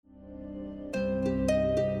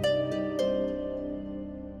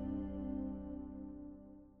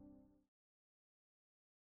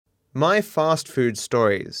My fast food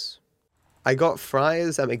stories. I got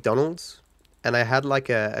fries at McDonald's, and I had like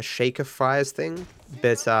a shaker fries thing,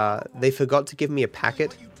 but they forgot to give me a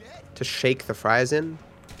packet to shake the fries in.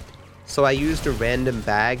 So I used a random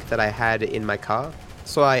bag that I had in my car.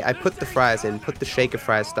 So I put the fries in, put the shaker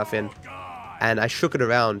fries stuff in, and I shook it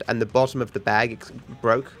around, and the bottom of the bag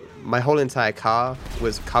broke. My whole entire car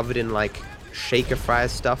was covered in like shaker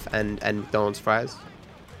fries stuff and McDonald's fries.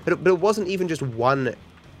 But it wasn't even just one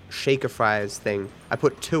shaker fries thing. I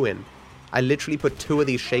put two in. I literally put two of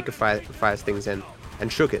these shaker fries things in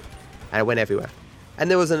and shook it, and it went everywhere.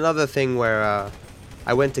 And there was another thing where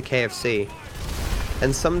I went to KFC,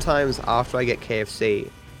 and sometimes after I get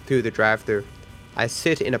KFC through the drive-thru, I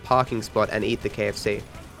sit in a parking spot and eat the KFC.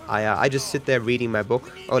 I just sit there reading my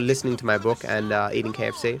book or listening to my book and eating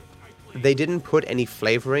KFC. They didn't put any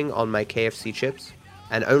flavoring on my KFC chips,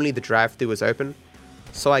 and only the drive-thru was open.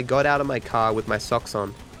 So I got out of my car with my socks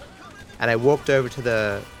on, and I walked over to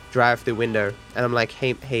the drive-thru window, and I'm like,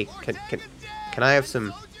 hey, can I have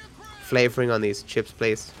some flavoring on these chips,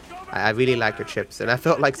 please? I really like your chips. And I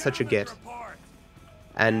felt like such a git.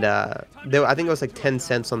 And I think it was like 10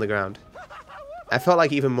 cents on the ground. I felt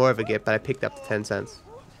like even more of a git, but I picked up the 10 cents.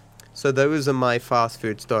 So those are my fast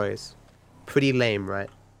food stories. Pretty lame,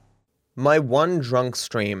 right? My one drunk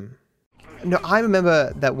stream. No, I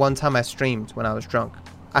remember that one time I streamed when I was drunk.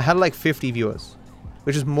 I had like 50 viewers,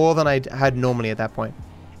 which is more than I had normally at that point.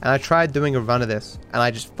 And I tried doing a run of this, and I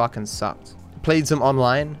just fucking sucked. Played some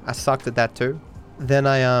online, I sucked at that too. Then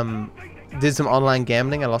I did some online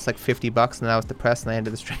gambling, I lost like $50 and I was depressed and I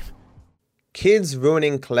ended the stream. Kids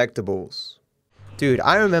ruining collectibles. Dude,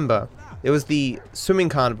 I remember it was the swimming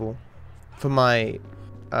carnival for my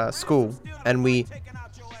school, and we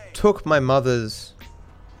took my mother's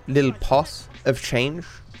little pot of change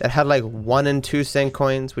that had like 1 and 2 cent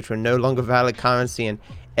coins, which were no longer valid currency, and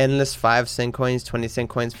endless 5 cent coins, 20 cent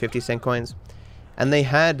coins, 50 cent coins. And they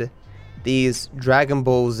had these Dragon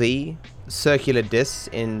Ball Z circular discs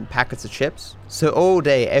in packets of chips. So all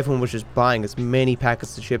day everyone was just buying as many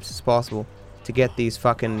packets of chips as possible to get these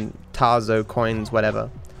fucking Tarzo coins, whatever.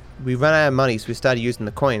 We ran out of money, so we started using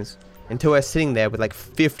the coins until we're sitting there with like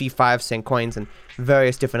 55 cent coins and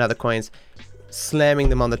various different other coins, slamming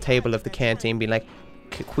them on the table of the canteen, being like,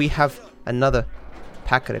 can we have another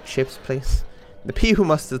packet of chips, please? The people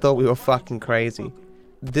must have thought we were fucking crazy.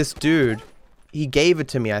 This dude, he gave it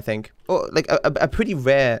to me, I think. Oh, like a pretty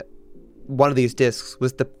rare one of these discs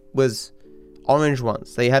was orange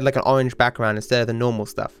ones. They had like an orange background instead of the normal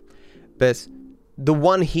stuff. But the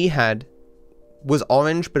one he had was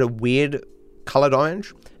orange, but a weird colored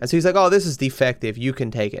orange. And so he's like, oh, this is defective, you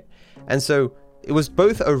can take it. And so it was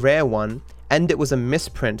both a rare one and it was a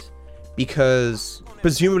misprint, because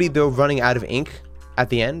presumably they were running out of ink at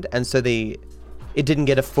the end, and so it didn't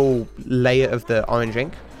get a full layer of the orange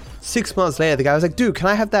ink. 6 months later, the guy was like, dude, can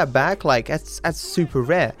I have that back? Like, that's super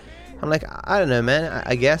rare. I'm like, I don't know, man,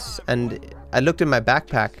 I guess. And I looked in my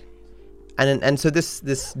backpack, and so this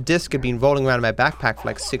disc had been rolling around in my backpack for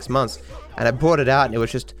like 6 months, and I brought it out and it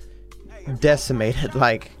was just decimated.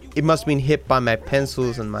 Like, it must have been hit by my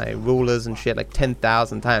pencils and my rulers and shit like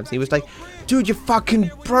 10,000 times. He was like, dude, you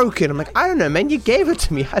fucking broke it. I'm like, I don't know, man, you gave it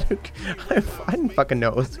to me. I didn't fucking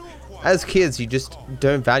know. As kids, you just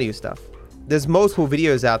don't value stuff. There's multiple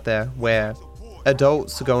videos out there where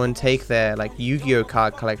adults go and take their like Yu-Gi-Oh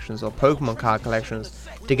card collections or Pokemon card collections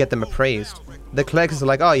to get them appraised. The collectors are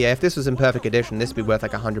like, oh yeah, if this was in perfect edition, this would be worth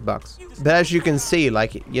like $100. But as you can see,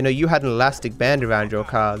 like, you know, you had an elastic band around your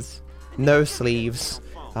cards, no sleeves.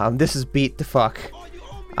 This is beat the fuck.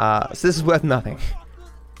 So this is worth nothing.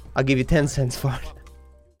 I'll give you 10 cents for it.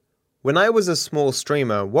 When I was a small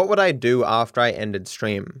streamer, what would I do after I ended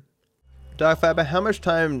stream? Darkfiber, how much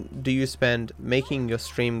time do you spend making your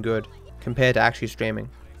stream good compared to actually streaming?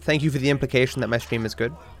 Thank you for the implication that my stream is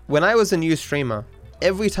good. When I was a new streamer,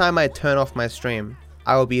 every time I turn off my stream,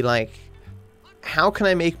 I would be like, how can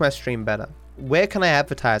I make my stream better? Where can I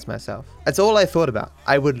advertise myself? That's all I thought about.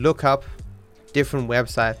 I would look up different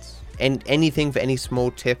websites and anything for any small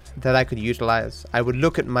tip that I could utilize. I would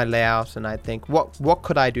look at my layout and I'd think, what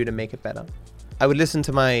could I do to make it better? I would listen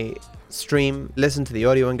to my stream, listen to the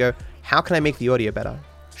audio and go, how can I make the audio better?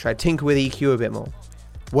 Should I tinker with EQ a bit more?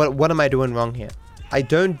 What am I doing wrong here? I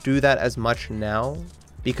don't do that as much now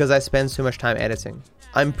because I spend so much time editing.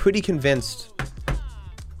 I'm pretty convinced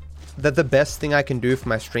that the best thing I can do for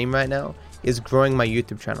my stream right now is growing my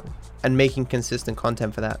YouTube channel and making consistent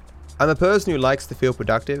content for that. I'm a person who likes to feel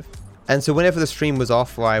productive, and so whenever the stream was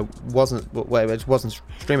off or it wasn't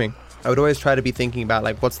streaming, I would always try to be thinking about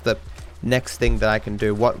like, what's the next thing that I can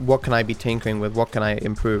do? What can I be tinkering with? What can I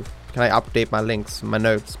improve? Can I update my links, my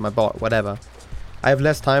notes, my bot, whatever? I have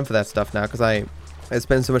less time for that stuff now because I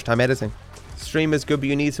spend so much time editing. Stream is good, but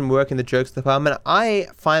you need some work in the jokes department. I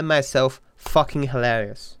find myself fucking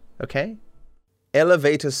hilarious, okay?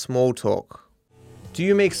 Elevator small talk. Do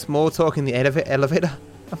you make small talk in the elevator?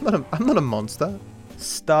 I'm not a monster.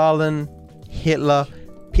 Stalin, Hitler,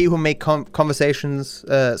 people make conversations,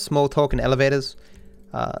 small talk in elevators.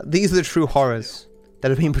 These are the true horrors that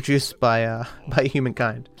have been produced by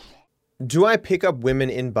humankind. Do I pick up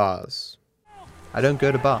women in bars? I don't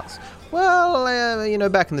go to bars. Well, you know,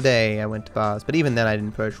 back in the day I went to bars, but even then I didn't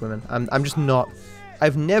approach women. I'm just not...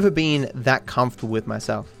 I've never been that comfortable with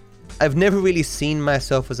myself. I've never really seen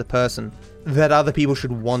myself as a person that other people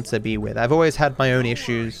should want to be with. I've always had my own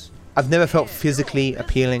issues. I've never felt physically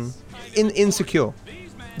appealing. Insecure,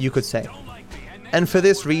 you could say. And for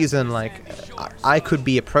this reason, like, I could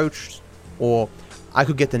be approached, or I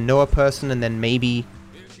could get to know a person and then maybe...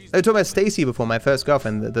 I was talking about Stacy before, my first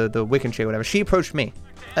girlfriend, the Wiccan chick, whatever. She approached me.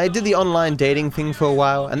 I did the online dating thing for a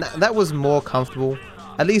while, and that was more comfortable.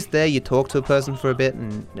 At least there you talk to a person for a bit,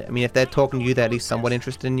 and I mean, if they're talking to you, they're at least somewhat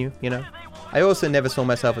interested in you, you know? I also never saw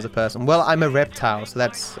myself as a person. Well, I'm a reptile, so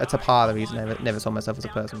that's a part of the reason I never saw myself as a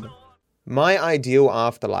person. But my ideal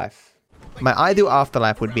afterlife. My ideal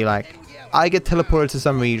afterlife would be like, I get teleported to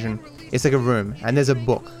some region, it's like a room, and there's a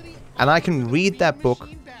book. And I can read that book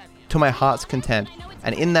to my heart's content.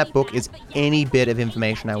 And in that book is any bit of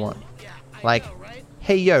information I want. Like,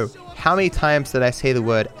 hey yo, how many times did I say the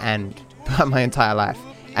word "and" throughout my entire life?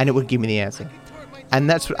 And it would give me the answer. And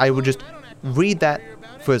that's what I would just read that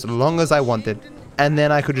for as long as I wanted. And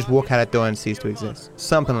then I could just walk out that door and cease to exist.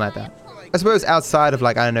 Something like that. I suppose outside of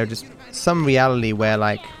like, I don't know, just some reality where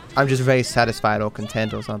like, I'm just very satisfied or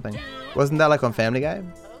content or something. Wasn't that like on Family Guy?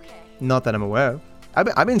 Not that I'm aware of.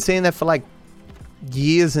 I've been saying that for like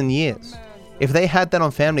years and years. If they had that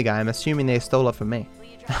on Family Guy, I'm assuming they stole it from me.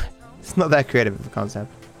 It's not that creative of a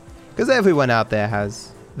concept. Because everyone out there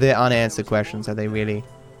has their unanswered questions that they really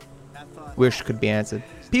wish could be answered.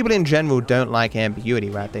 People in general don't like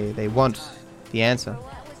ambiguity, right? They want the answer.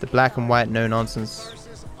 The black and white, no nonsense,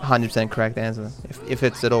 100% correct answer, if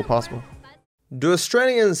it's at all possible. Do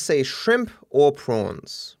Australians say shrimp or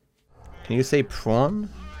prawns? Can you say prawn?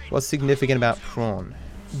 What's significant about prawn?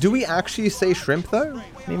 Do we actually say shrimp though?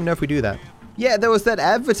 I don't even know if we do that. Yeah, there was that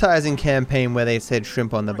advertising campaign where they said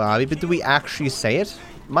shrimp on the Barbie, but do we actually say it?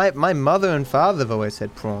 My mother and father have always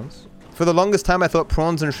said prawns. For the longest time I thought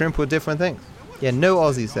prawns and shrimp were different things. Yeah, no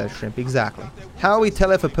Aussie says shrimp, exactly. How we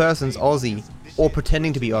tell if a person's Aussie or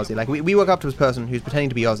pretending to be Aussie? Like we walk up to this person who's pretending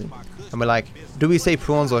to be Aussie and we're like, do we say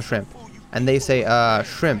prawns or shrimp? And they say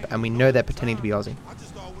shrimp, and we know they're pretending to be Aussie.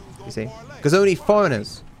 You see? Because only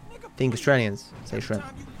foreigners think Australians say shrimp.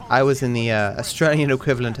 I was in the Australian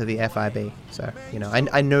equivalent of the FIB, so, you know,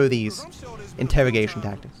 I know these interrogation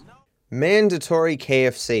tactics. Mandatory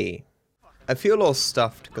KFC. I feel all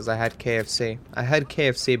stuffed because I had KFC. I had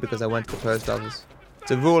KFC because I went to the post office.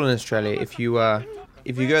 It's a rule in Australia, if you go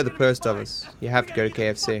to the post office, you have to go to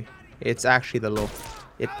KFC. It's actually the law.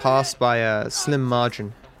 It passed by a slim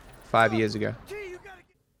margin 5 years ago.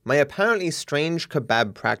 My apparently strange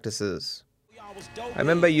kebab practices. I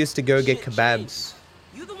remember I used to go get kebabs,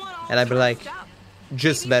 and I'd be like,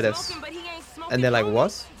 just lettuce. And they're like,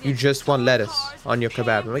 what? You just want lettuce on your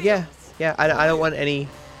kebab? I'm like, yeah, I don't want any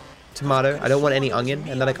tomato, I don't want any onion.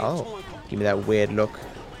 And they're like, oh, give me that weird look.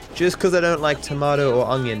 Just because I don't like tomato or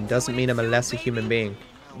onion doesn't mean I'm a lesser human being.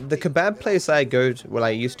 The kebab place I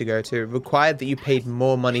used to go to, required that you paid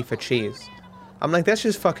more money for cheese. I'm like, that's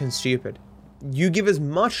just fucking stupid. You give as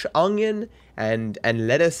much onion and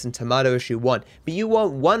lettuce and tomato as you want, but you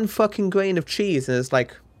want one fucking grain of cheese and it's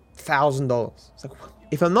like $1,000. It's like,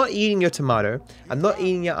 if I'm not eating your tomato, I'm not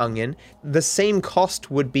eating your onion, the same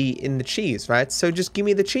cost would be in the cheese, right? So just give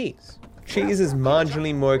me the cheese. Cheese is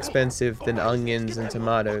marginally more expensive than onions and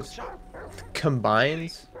tomatoes.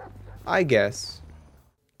 Combined? I guess.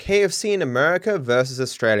 KFC in America versus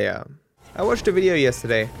Australia. I watched a video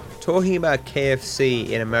yesterday talking about KFC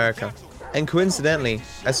in America. And coincidentally,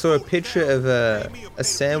 I saw a picture of a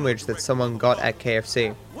sandwich that someone got at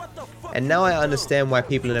KFC. And now I understand why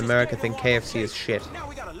people in America think KFC is shit.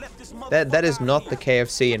 That is not the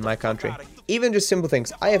KFC in my country. Even just simple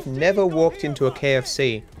things. I have never walked into a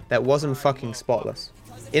KFC that wasn't fucking spotless.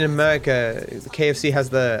 In America, the KFC has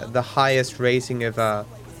the highest rating of, well,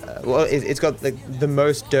 it's got the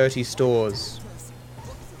most dirty stores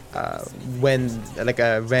when like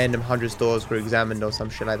a random 100 stores were examined or some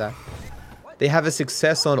shit like that. They have a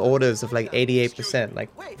success on orders of like 88%. Like,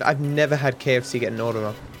 I've never had KFC get an order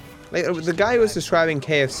wrong. Like, the guy who was describing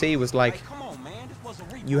KFC was like,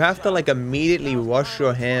 you have to like immediately wash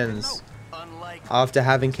your hands after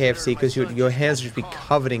having KFC because your hands should be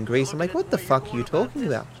covered in grease. I'm like, what the fuck are you talking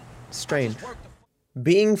about? Strange.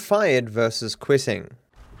 Being fired versus quitting.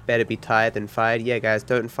 Better be tired than fired. Yeah, guys,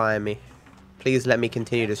 don't fire me. Please let me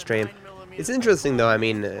continue to stream. It's interesting though, I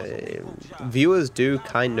mean, viewers do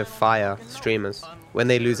kind of fire streamers when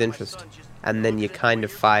they lose interest. And then you're kind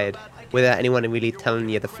of fired without anyone really telling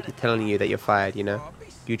you that you're fired, you know?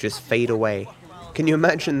 You just fade away. Can you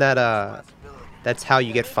imagine that, that's how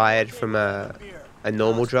you get fired from a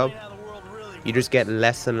normal job? You just get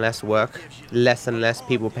less and less work, less and less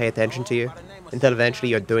people pay attention to you, until eventually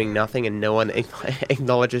you're doing nothing and no one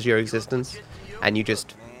acknowledges your existence, and you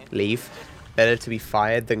just leave. Better to be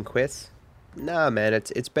fired than quit? Nah, man,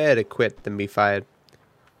 it's better to quit than be fired.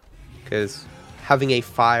 Because having a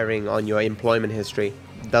firing on your employment history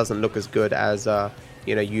doesn't look as good as,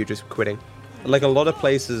 you know, you just quitting. Like, a lot of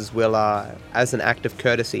places will, as an act of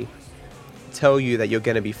courtesy, tell you that you're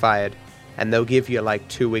going to be fired, and they'll give you, like,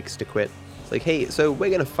 2 weeks to quit. It's like, hey, so we're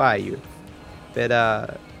going to fire you.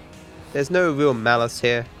 But, there's no real malice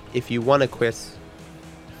here. If you want to quit,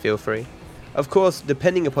 feel free. Of course,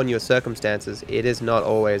 depending upon your circumstances, it is not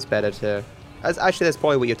always better to... Actually, that's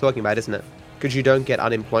probably what you're talking about, isn't it? Because you don't get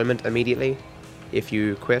unemployment immediately if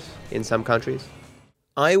you quit in some countries.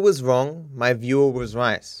 I was wrong, my viewer was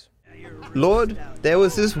right. Lord, there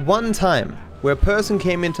was this one time where a person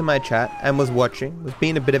came into my chat and was watching, was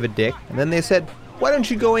being a bit of a dick, and then they said, why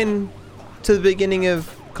don't you go in to the beginning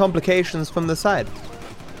of complications from the side?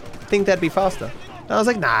 Think that'd be faster. And I was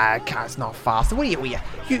like, nah, it's not faster. What are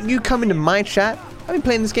you come into my chat? I've been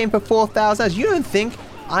playing this game for 4,000 hours. You don't think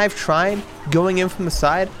I've tried going in from the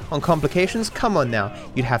side on complications? Come on now.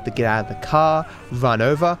 You'd have to get out of the car, run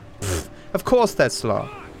over. Pfft, of course that's slow.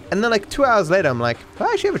 And then like 2 hours later, I'm like, have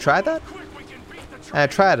I actually ever tried that? And I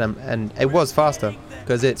tried them, and it was faster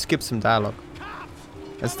because it skips some dialogue.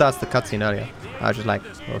 It starts the cutscene earlier. I was just like,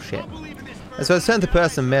 oh shit. And so I sent the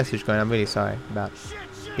person a message going, I'm really sorry about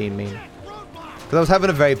being mean. Because I was having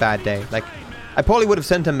a very bad day. Like, I probably would have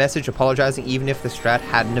sent a message apologizing even if the strat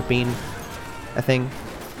hadn't have been a thing.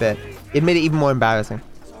 But it made it even more embarrassing.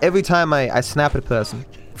 Every time I snap at a person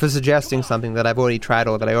for suggesting something that I've already tried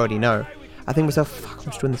or that I already know, I think to myself, fuck, I'm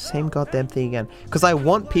just doing the same goddamn thing again. Because I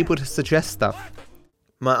want people to suggest stuff.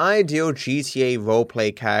 My ideal GTA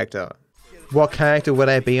roleplay character. What character would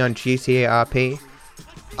I be on GTA RP?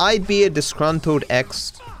 I'd be a disgruntled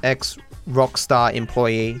ex-Rockstar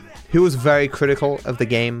employee who was very critical of the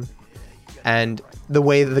game and the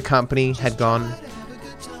way that the company had gone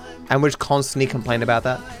and would constantly complain about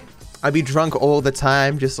that. I'd be drunk all the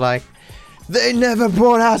time, just like, they never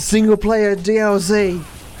brought out single-player DLC.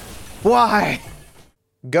 Why?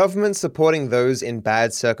 Government supporting those in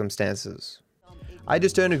bad circumstances. I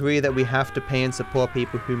just don't agree that we have to pay and support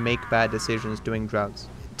people who make bad decisions doing drugs.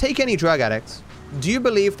 Take any drug addicts. Do you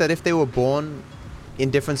believe that if they were born in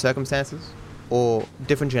different circumstances or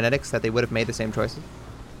different genetics that they would have made the same choices?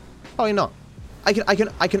 Probably not. I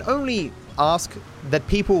can only ask that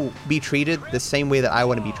people be treated the same way that I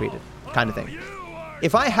want to be treated, kind of thing.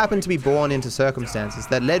 If I happen to be born into circumstances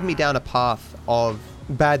that led me down a path of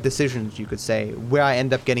bad decisions, you could say, where I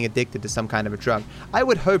end up getting addicted to some kind of a drug, I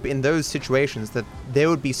would hope in those situations that there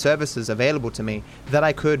would be services available to me that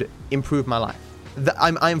I could improve my life.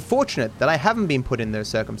 I'm fortunate that I haven't been put in those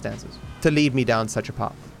circumstances to lead me down such a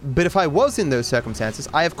path. But if I was in those circumstances,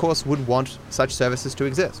 I of course would want such services to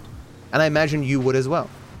exist. And I imagine you would as well.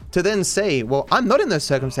 To then say, well, I'm not in those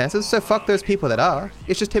circumstances, so fuck those people that are,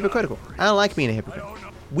 it's just hypocritical. I don't like being a hypocrite.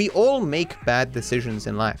 We all make bad decisions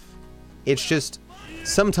in life. It's just,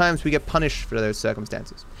 sometimes we get punished for those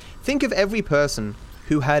circumstances. Think of every person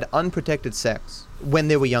who had unprotected sex when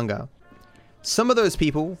they were younger. Some of those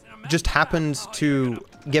people just happened to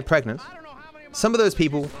get pregnant. Some of those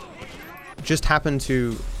people just happened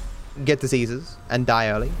to get diseases and die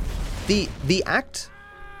early. The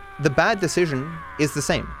bad decision is the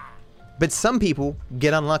same. But some people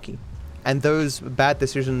get unlucky, and those bad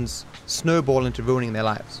decisions snowball into ruining their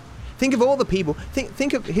lives. Think of all the people,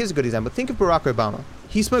 think of, here's a good example, think of Barack Obama.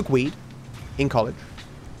 He smoked weed in college.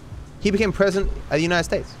 He became president of the United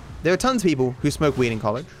States. There are tons of people who smoked weed in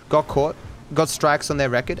college, got caught, got strikes on their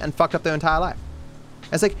record, and fucked up their entire life.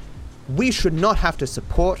 It's like, we should not have to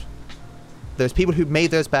support those people who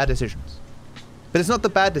made those bad decisions. But it's not the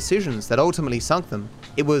bad decisions that ultimately sunk them.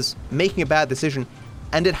 It was making a bad decision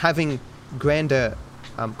and it having grander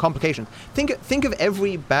complications. Think of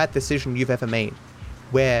every bad decision you've ever made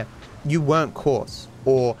where you weren't caught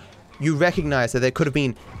or you recognize that there could have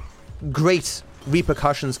been great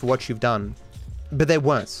repercussions for what you've done, but there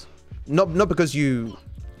weren't. Not because you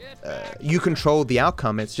you control the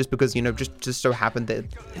outcome. It's just because, you know, just so happened that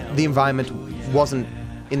the environment wasn't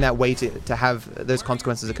in that way to have those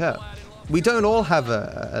consequences occur. We don't all have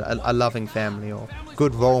a loving family or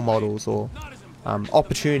good role models or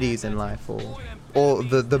opportunities in life or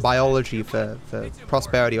the biology for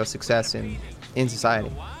prosperity or success in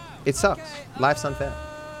society. It sucks. Life's unfair.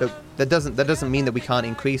 But that doesn't mean that we can't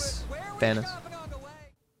increase fairness.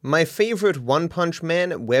 My favorite One Punch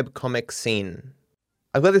Man webcomic scene.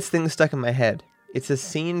 I've got this thing stuck in my head. It's a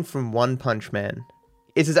scene from One Punch Man.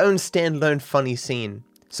 It's his own standalone funny scene,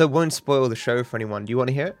 so it won't spoil the show for anyone. Do you want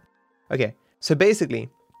to hear it? Okay, so basically,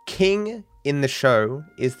 King in the show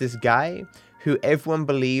is this guy who everyone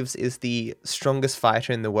believes is the strongest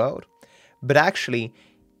fighter in the world, but actually,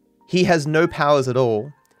 he has no powers at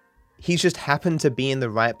all. He's just happened to be in the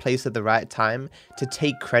right place at the right time to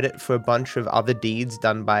take credit for a bunch of other deeds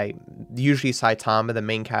done by usually Saitama, the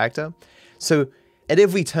main character. So at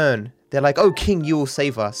every turn, they're like, oh, King, you will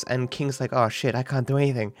save us. And King's like, oh, shit, I can't do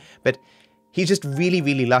anything. But he's just really,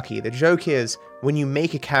 really lucky. The joke is when you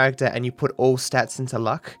make a character and you put all stats into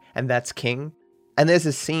luck, and that's King. And there's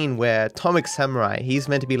a scene where Atomic Samurai, he's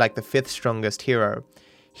meant to be like the 5th strongest hero.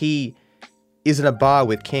 He is in a bar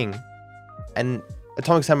with King. And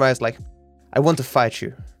Atomic Samurai is like, I want to fight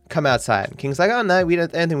you. Come outside. And King's like, oh, no, I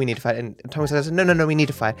don't think we need to fight. And Atomic Samurai says, no, we need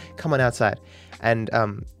to fight. Come on outside. And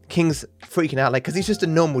King's freaking out, like, because he's just a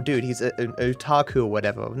normal dude. He's an otaku or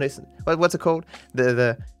whatever. What's it called?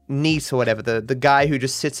 The NEET or whatever. The guy who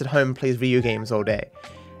just sits at home and plays video games all day.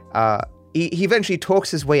 He eventually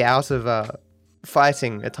talks his way out of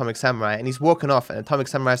fighting Atomic Samurai, and he's walking off, and Atomic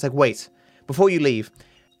Samurai's like, wait, before you leave,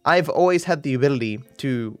 I've always had the ability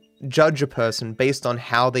to judge a person based on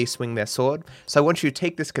how they swing their sword. So I want you to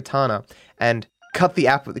take this katana and cut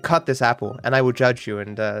this apple, and I will judge you.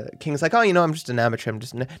 And King's like, oh, you know, I'm just an amateur. I'm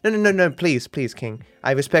just no, please, King,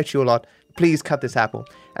 I respect you a lot. Please cut this apple.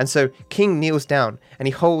 And so King kneels down and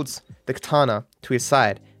he holds the katana to his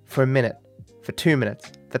side for a minute, for 2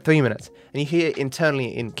 minutes, for 3 minutes, and you hear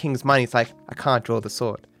internally in King's mind, he's like, I can't draw the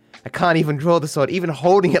sword. I can't even draw the sword. Even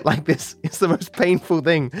holding it like this is the most painful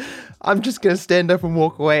thing. I'm just going to stand up and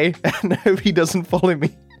walk away and hope he doesn't follow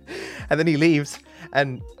me. And then he leaves,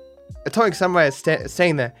 and Atomic Samurai is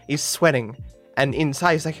staying there. He's sweating, and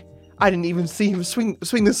inside he's like, I didn't even see him swing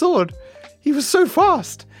the sword. He was so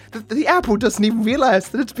fast that the apple doesn't even realize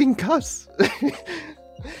that it's being cut.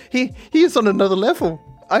 He is on another level.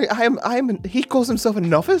 He calls himself a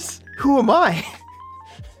novice? Who am I?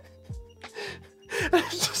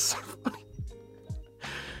 It's just so funny.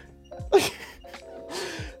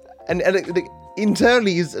 and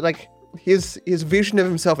internally, he's like, his vision of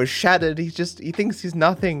himself is shattered. He thinks he's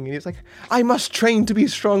nothing. And he's like, I must train to be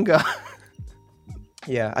stronger.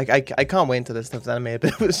 Yeah, I can't wait until this stuff's animated,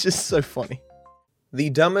 but it was just so funny. The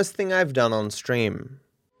dumbest thing I've done on stream.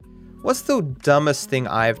 What's the dumbest thing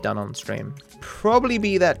I've done on stream? Probably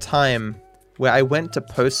be that time where I went to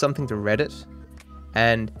post something to Reddit,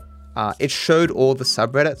 and it showed all the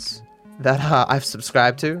subreddits that I've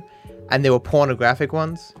subscribed to, and they were pornographic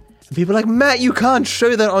ones. And people are like, Matt, you can't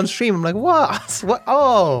show that on stream. I'm like, what? What?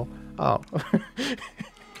 Oh.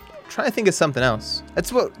 Trying to think of something else.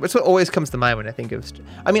 That's what always comes to mind when I think of.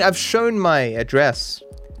 I mean, I've shown my address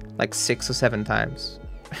like 6 or 7 times.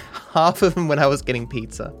 Half of them when I was getting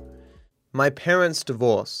pizza. My parents'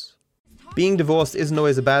 divorce. Being divorced isn't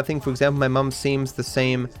always a bad thing. For example, my mum seems the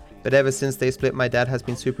same, but ever since they split, my dad has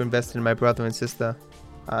been super invested in my brother and sister.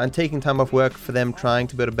 And taking time off work for them, trying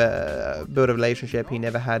to build a relationship. He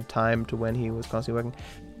never had time to when he was constantly working.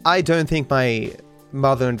 I don't think my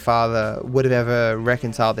mother and father would have ever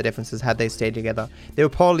reconciled the differences had they stayed together. They were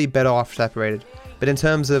probably better off separated. But in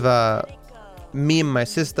terms of me and my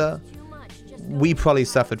sister, we probably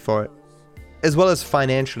suffered for it. As well as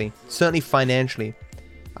financially. Certainly financially.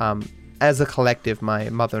 As a collective, my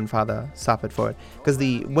mother and father suffered for it. Because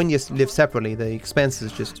when you live separately, the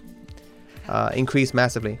expenses just increase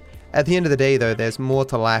massively. At the end of the day, though, there's more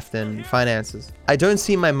to life than finances. I don't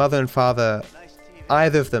see my mother and father,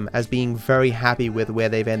 either of them, as being very happy with where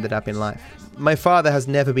they've ended up in life. My father has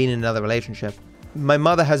never been in another relationship. My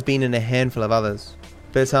mother has been in a handful of others.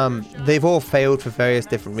 But they've all failed for various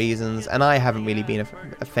different reasons, and I haven't really been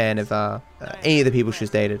a fan of any of the people she's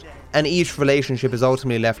dated. And each relationship has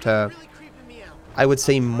ultimately left her, I would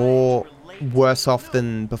say, more worse off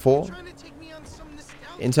than before.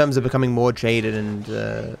 In terms of becoming more jaded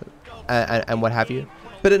and what have you.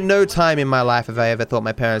 But at no time in my life have I ever thought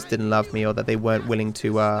my parents didn't love me or that they weren't willing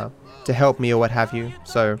to help me or what have you.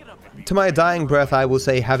 So, to my dying breath, I will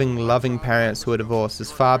say having loving parents who are divorced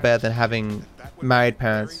is far better than having married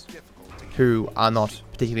parents who are not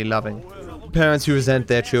particularly loving. parents who resent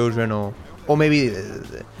their children, or maybe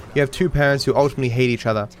you have two parents who ultimately hate each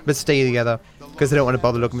other but stay together because they don't want to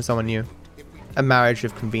bother looking for someone new. A marriage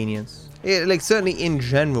of convenience. Like certainly in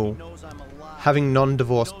general, having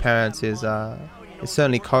non-divorced parents is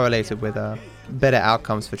certainly correlated with better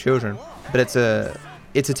outcomes for children. But it's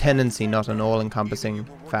a tendency, not an all-encompassing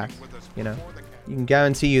fact. You know, you can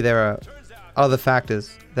guarantee you there are other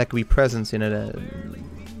factors that could be present in a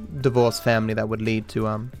divorced family that would lead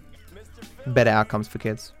to better outcomes for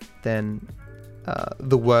kids than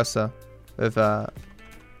the worser of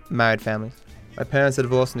married families. My parents are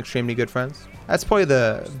divorced and extremely good friends. That's probably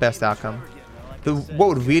the best outcome. What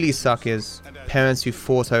would really suck is parents who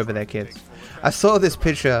fought over their kids. I saw this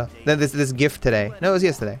picture, this GIF today. No, it was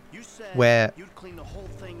yesterday, where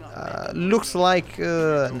looks like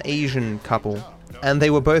an Asian couple, and they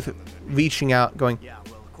were both reaching out, going,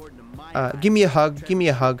 "Give me a hug,"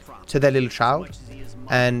 to their little child,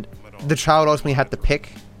 and the child ultimately had to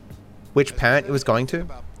pick which parent it was going to.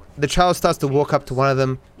 The child starts to walk up to one of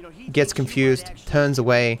them, gets confused, turns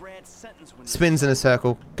away, spins in a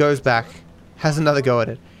circle, goes back, has another go at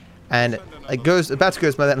it, and it goes about to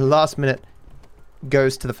go to mother, and last minute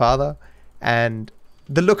goes to the father, and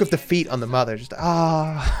the look of defeat on the mother, just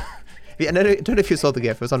Yeah, and I don't know if you saw the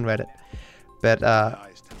GIF, it was on Reddit, but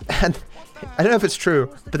and I don't know if it's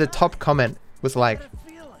true, but the top comment was like,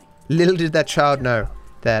 little did that child know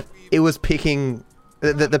that it was picking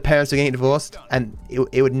the parents were getting divorced, and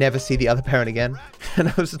it would never see the other parent again. And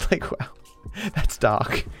I was just like, wow, that's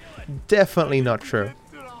dark. Definitely not true.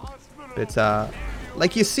 But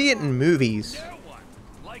like you see it in movies,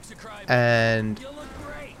 and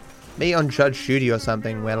maybe on Judge Judy or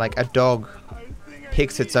something, where like a dog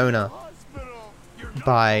picks its owner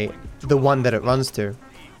by the one that it runs to.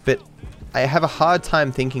 But I have a hard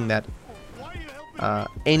time thinking that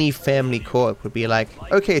any family court would be like,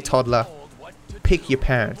 okay, toddler, pick your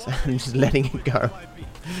parents, and just letting it go.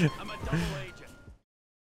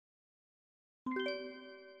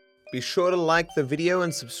 Be sure to like the video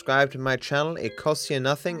and subscribe to my channel. It costs you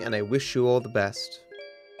nothing, and I wish you all the best.